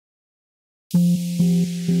Had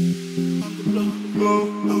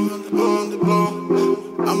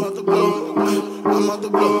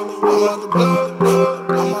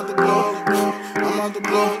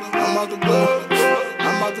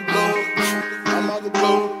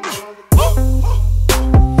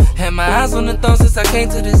my eyes on the throne since I came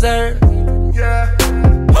to this earth.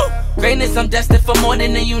 Greatness, I'm destined for more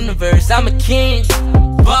than the universe. I'm a king,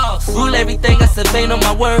 boss, rule everything, I survey on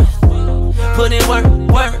my worth. Put in work,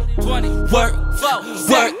 work, work, work.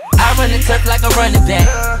 I run the turf like a running back.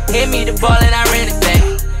 Hit me the ball and I ran it back.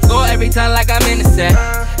 Score every time like I'm in the sack.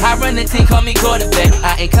 I run the team, call me quarterback.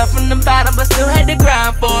 I ain't come from the bottom, but still had to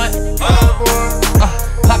grind for it.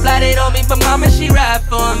 Pop lighted on me, but mama, she ride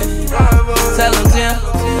for me. Tell him, Jim.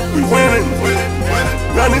 We winning.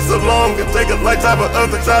 Running so long, it take a lifetime of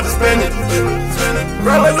us to try to spend it.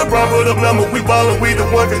 Grind like LeBron put up numbers, we ballin', we the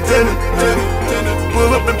one contending. Pull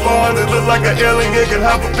up in barns, it look like an alien can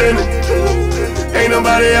hop up in it. Ain't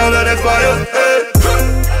nobody out there that's by us, hey.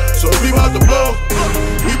 So we bout to blow,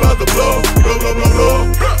 we bout to blow, blow, blow, blow,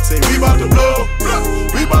 blow. Say we bout to blow,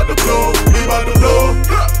 we bout to blow, we bout to blow,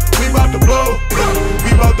 we bout to blow,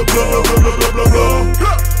 we bout to blow, blow, blow, blow, blow, blow.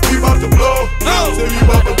 We bout to blow, say we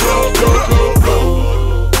bout to blow, blow, blow,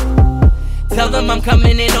 blow. Tell them I'm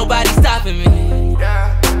coming and nobody stopping me.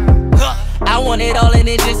 I want it all and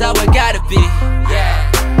it's just how it gotta be.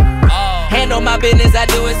 Handle my business, I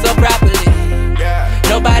do it so properly.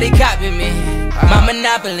 Nobody copy me, my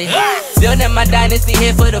monopoly. Building my dynasty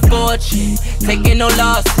here for the fortune. Taking no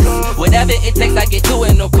losses, whatever it takes I get to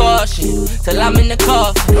it, no caution. Till I'm in the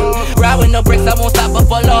coffin, ride with no brakes, I won't stop or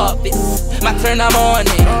fall off it. My turn, I'm on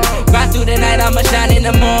it. Grind through the night, I'ma shine in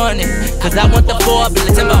the morning. Cause I want the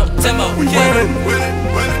four-billet, Timbo. We winning.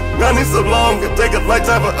 Running so long, it take a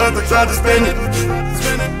lifetime for us to try to spend it.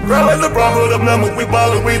 Grind like LeBron put up numbers, we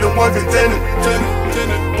ballin', we the one contending.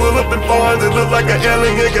 Pull up in barns, it look like an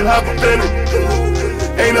alien can hop up in it.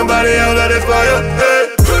 Ain't nobody out there that's by us, hey.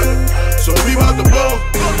 So we bout to blow,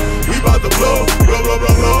 we bout to blow, blow, blow,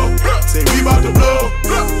 blow, blow. Say we bout to blow,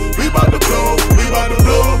 we bout to blow, we bout to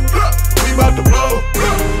blow, we bout to blow,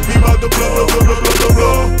 we bout to blow, blow, blow, blow, blow,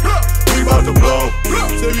 blow. We bout to blow,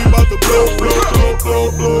 say we bout to blow, blow,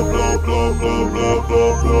 blow, blow, blow, blow, blow, blow, blow,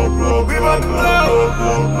 blow, blow, blow. We bout to blow,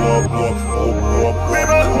 blow, blow, blow, blow, blow. We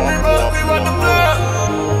bout to blow.